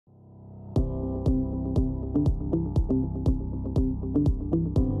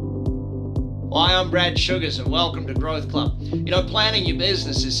Hi, I'm Brad Sugars and welcome to Growth Club. You know, planning your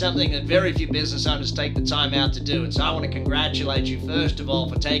business is something that very few business owners take the time out to do. And so I want to congratulate you first of all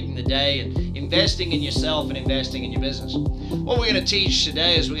for taking the day and investing in yourself and investing in your business. What we're going to teach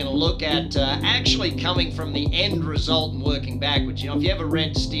today is we're going to look at actually coming from the end result and working backwards. You know, if you ever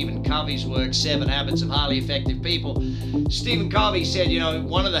read Stephen Covey's work, 7 Habits of Highly Effective People, Stephen Covey said, you know,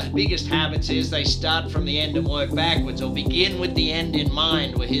 one of the biggest habits is they start from the end and work backwards, or begin with the end in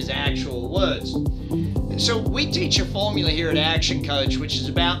mind, were his actual words. And so we teach a formula here at Action Coach which is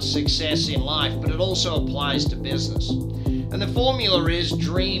about success in life, but it also applies to business. And the formula is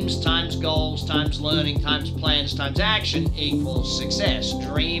dreams times goals times learning times plans times action equals success.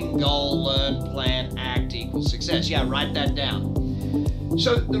 Dream, goal, learn, plan, act equals success. Yeah, write that down.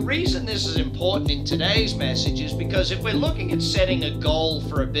 So the reason this is important in today's message is because if we're looking at setting a goal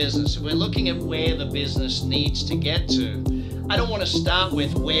for a business, if we're looking at where the business needs to get to, I don't want to start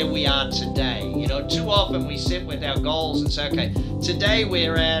with where we are today. You know, too often we sit with our goals and say, okay, today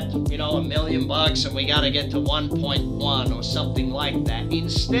we're at, you know, $1 million and we got to get to 1.1 or something like that,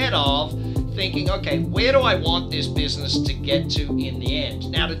 instead of thinking, okay, where do I want this business to get to in the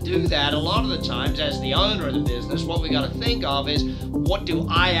end? Now, to do that, a lot of the times, as the owner of the business, what we got to think of is, what do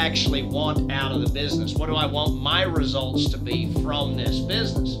I actually want out of the business? What do I want my results to be from this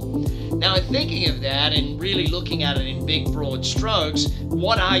business? Now, thinking of that and really looking at it in big, broad strokes,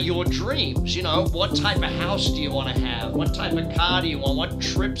 what are your dreams? You know, what type of house do you want to have? What type of car do you want? What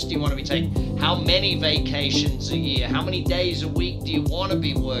trips do you want to be taking? How many vacations a year? How many days a week do you want to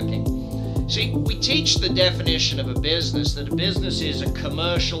be working? See, we teach the definition of a business, that a business is a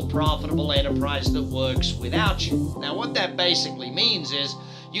commercial, profitable enterprise that works without you. Now, what that basically means is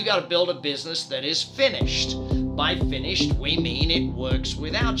you got to build a business that is finished. By finished, we mean it works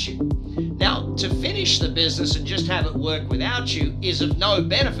without you. Now, to finish the business and just have it work without you is of no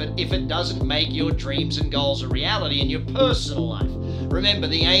benefit if it doesn't make your dreams and goals a reality in your personal life. Remember,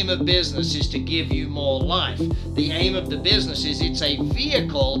 the aim of business is to give you more life. The aim of the business is it's a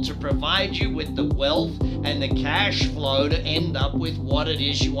vehicle to provide you with the wealth and the cash flow to end up with what it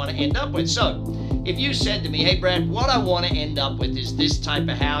is you want to end up with. So, if you said to me, hey Brad, what I want to end up with is this type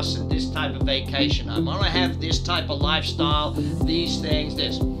of house and this type of vacation. I want to have this type of lifestyle, these things,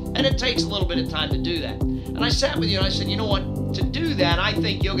 this. And it takes a little bit of time to do that. And I sat with you and I said, you know what, to do that, I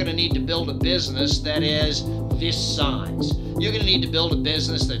think you're going to need to build a business that is this size. You're going to need to build a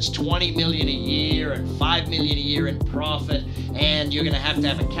business that's 20 million a year and 5 million a year in profit, and you're going to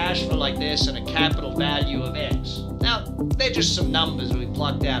have a cash flow like this and a capital value of X. Now, they're just some numbers we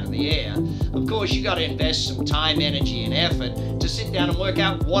plucked out of the air. Of course, you got to invest some time, energy, and effort to sit down and work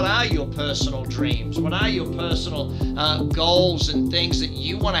out what are your personal dreams, what are your personal goals and things that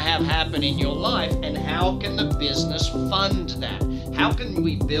you want to have happen in your life, and how can the business fund that? How can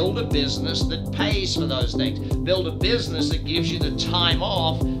we build a business that pays for those things? Build a business that gives you the time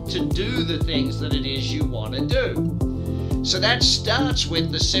off to do the things that it is you want to do. So that starts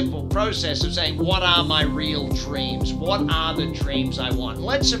with the simple process of saying, what are my real dreams? What are the dreams I want?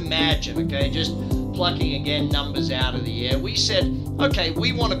 Let's imagine, okay, just plucking again numbers out of the air. We said, okay,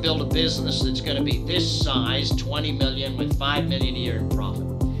 we want to build a business that's going to be this size, 20 million with 5 million a year in profit.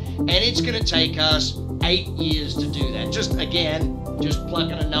 And it's going to take us 8 years to do that. Just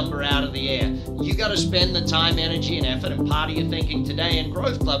plucking a number out of the air. You got to spend the time, energy, and effort, and part of your thinking today in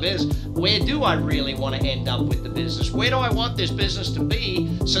Growth Club is, where do I really want to end up with the business? Where do I want this business to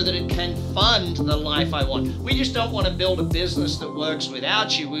be so that it can fund the life I want? We just don't want to build a business that works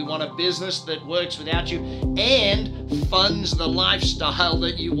without you. We want a business that works without you and funds the lifestyle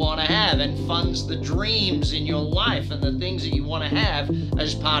that you want to have, and funds the dreams in your life and the things that you want to have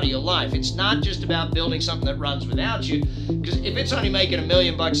as part of your life. It's not just about building something that runs without you, because if it's only making $1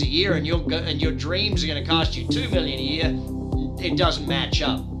 million a year and your dreams are going to cost you $2 million a year, it doesn't match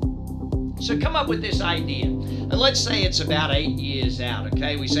up. So come up with this idea, and let's say it's about 8 years out,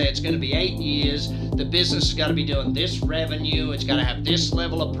 okay? We say it's going to be 8 years, the business has got to be doing this revenue, it's got to have this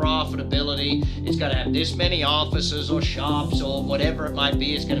level of profitability, it's got to have this many offices or shops or whatever it might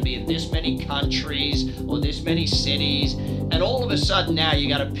be, it's going to be in this many countries or this many cities, and all of a sudden now you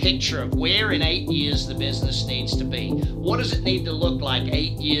got a picture of where in 8 years the business needs to be. What does it need to look like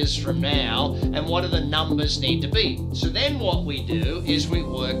 8 years from now, and what do the numbers need to be? So then what we do is we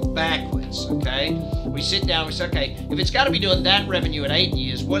work backwards, okay? We sit down, we say, okay, if it's got to be doing that revenue at 8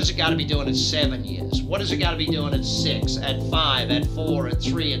 years, what does it got to be doing at 7 years? What does it got to be doing at 6, at 5, at 4, at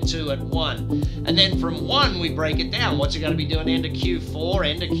 3, at 2, at 1? And then from 1, we break it down. What's it got to be doing end of Q4,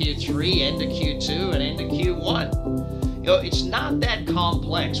 end of Q3, end of Q2, and end of Q1? It's not that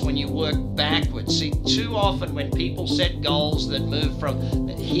complex when you work backwards. See, too often when people set goals that move from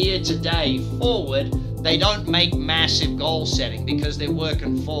here today forward, they don't make massive goal setting because they're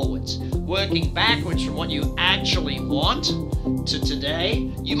working forwards. Working backwards from what you actually want to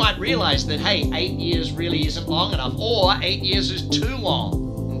today, you might realize that, hey, 8 years really isn't long enough, or 8 years is too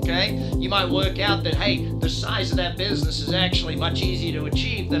long, okay? You might work out that, hey, the size of that business is actually much easier to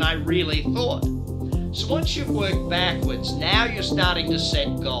achieve than I really thought. So once you've worked backwards, now you're starting to set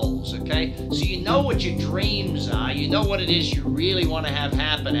goals, okay? So you know what your dreams are, you know what it is you really want to have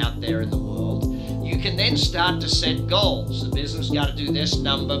happen out there in the world. You can then start to set goals. The business got to do this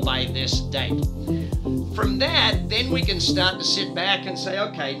number by this date. From that, then we can start to sit back and say,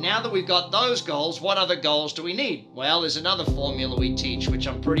 okay, now that we've got those goals, what other goals do we need? Well, there's another formula we teach, which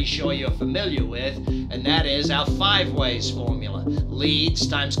I'm pretty sure you're familiar with, and that is our 5 ways formula. Leads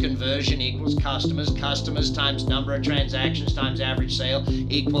times conversion equals customers. Customers times number of transactions times average sale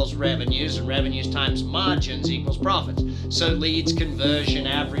equals revenues, and revenues times margins equals profits. So leads, conversion,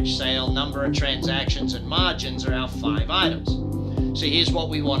 average sale, number of transactions, and margins are our 5 items. So here's what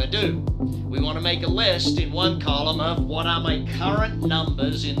we want to do. We want to make a list in one column of what are my current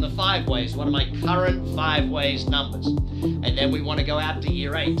numbers in the 5 ways. What are my current 5 ways numbers? And then we want to go out to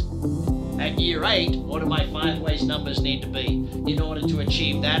year 8. At year 8, what do my 5 ways numbers need to be in order to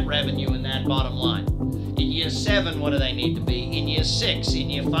achieve that revenue and that bottom line? In year 7, what do they need to be? In year 6, in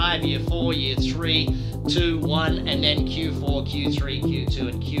year 5, year 4, year 3, 2, 1, and then Q4, Q3, Q2,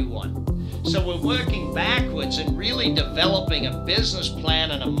 and Q1. So we're working backwards and really developing a business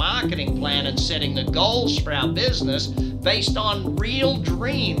plan and a marketing plan and setting the goals for our business based on real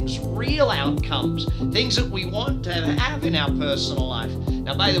dreams, real outcomes, things that we want to have in our personal life.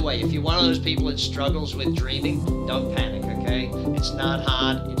 Now, by the way, if you're one of those people that struggles with dreaming, don't panic, okay? It's not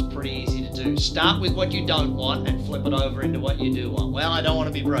hard. It's pretty easy to do. Start with what you don't want and flip it over into what you do want. Well, I don't want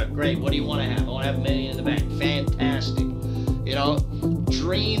to be broke. Great. What do you want to have? I want to have $1 million in the bank. Fantastic. You know,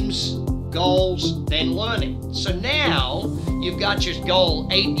 dreams, goals, then learning. So now you've got your goal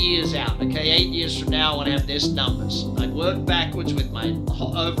 8 years out, okay? 8 years from now I want to have this numbers. I work backwards with my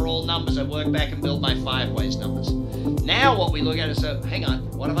overall numbers. I work back and build my 5 ways numbers. Now what we look at is, so, hang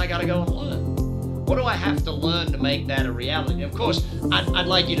on, what have I got to go and learn? What do I have to learn to make that a reality? Of course, I'd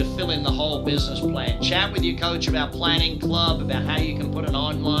like you to fill in the whole business plan. Chat with your coach about planning club, about how you can put an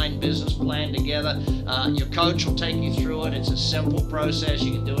online business plan together. Your coach will take you through it. It's a simple process.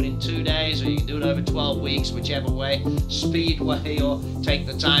 You can do it in 2 days, or you can do it over 12 weeks, whichever way, speed way or take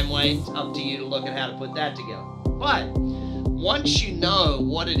the time way. It's up to you to look at how to put that together. But once you know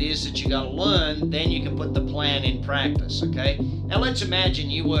what it is that you got to learn, then you can put the plan in practice, okay? Now let's imagine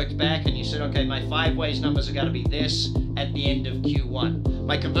you worked back and you said, okay, my 5 ways numbers are going to be this at the end of Q1.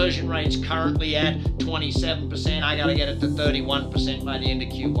 My conversion rate's currently at 27%. I got to get it to 31% by the end of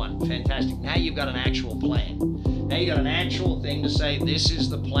Q1. Fantastic. Now you've got an actual plan. Now you got an actual thing to say, this is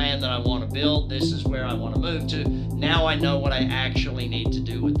the plan that I want to build. This is where I want to move to. Now I know what I actually need to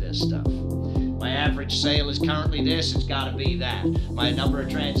do with this stuff. My average sale is currently this, it's got to be that. My number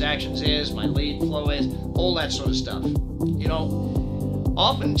of transactions is, my lead flow is, all that sort of stuff. You know,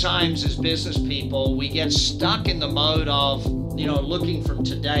 oftentimes as business people, we get stuck in the mode of, you know, looking from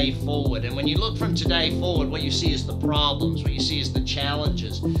today forward. And when you look from today forward, what you see is the problems, what you see is the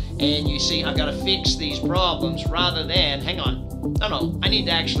challenges. And you see, I've got to fix these problems rather than, hang on, no, I need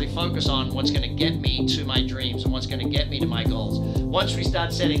to actually focus on what's going to get me to my dreams and what's going to get me to my goals. Once we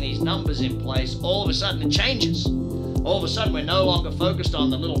start setting these numbers in place, all of a sudden it changes. All of a sudden we're no longer focused on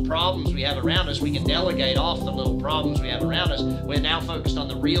the little problems we have around us. We can delegate off the little problems we have around us. We're now focused on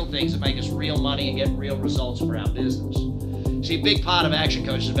the real things that make us real money and get real results for our business. See, a big part of Action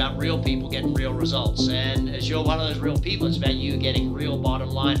Coach is about real people getting real results. And as you're one of those real people, it's about you getting real bottom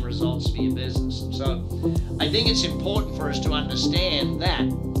line results for your business. So I think it's important for us to understand that.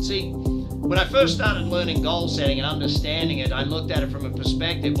 See, when I first started learning goal setting and understanding it, I looked at it from a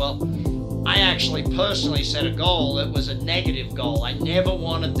perspective, well, I actually personally set a goal that was a negative goal. I never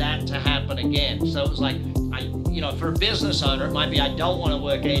wanted that to happen again. So it was like, for a business owner, it might be, I don't want to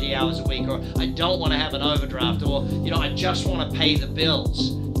work 80 hours a week, or I don't want to have an overdraft, or, I just want to pay the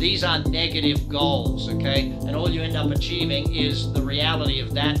bills. These are negative goals, okay? And all you end up achieving is the reality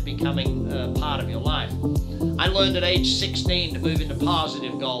of that becoming part of your life. I learned at age 16 to move into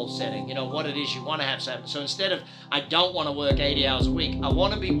positive goal setting, what it is you want to have happen. So instead of, I don't want to work 80 hours a week, I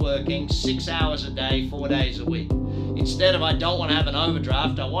want to be working 6 hours a day, 4 days a week. Instead of, I don't want to have an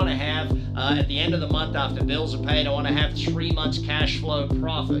overdraft, I want to have, at the end of the month after bills are paid, I want to have 3 months cash flow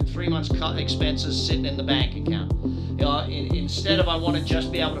profit, 3 months expenses sitting in the bank account. Instead of I want to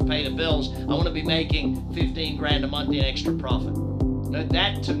just be able to pay the bills, I want to be making 15 grand a month in extra profit. Now,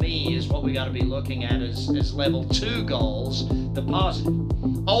 that to me is what we got to be looking at as level 2 goals, the positive.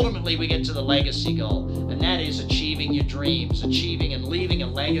 Ultimately, we get to the legacy goal, and that is achieving your dreams, achieving and leaving a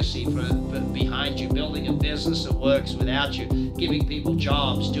legacy for behind you, building a business that works without you, giving people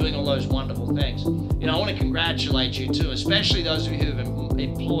jobs, doing all those wonderful things. I want to congratulate you too, especially those of you who have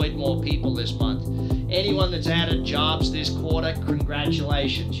employed more people this month. Anyone that's added jobs this quarter,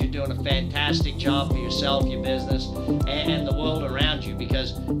 congratulations. You're doing a fantastic job for yourself, your business, and the world around you,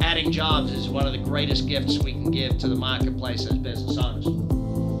 because adding jobs is one of the greatest gifts we can give to the marketplace as business owners.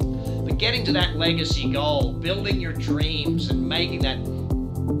 But getting to that legacy goal, building your dreams and making that,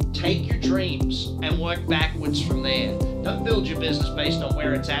 take your dreams and work backwards from there. Don't build your business based on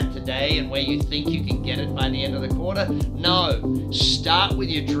where it's at today and where you think you can get it by the end of the quarter. No, start with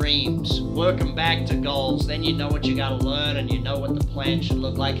your dreams, work them back to goals. Then you know what you got to learn and you know what the plan should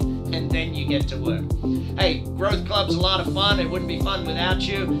look like, and then you get to work. Hey, Growth Club's a lot of fun. It wouldn't be fun without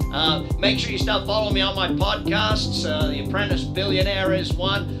you. Make sure you start following me on my podcasts. The Apprentice Billionaire is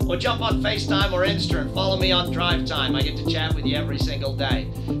one. Or jump on FaceTime or Insta and follow me on Drive Time. I get to chat with you every single day.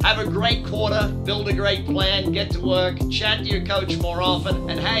 Have a great quarter. Build a great plan. Get to work. Chat to your coach more often.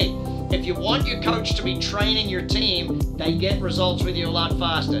 And hey, if you want your coach to be training your team, they get results with you a lot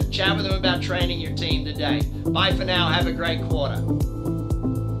faster. Chat with them about training your team today. Bye for now. Have a great quarter.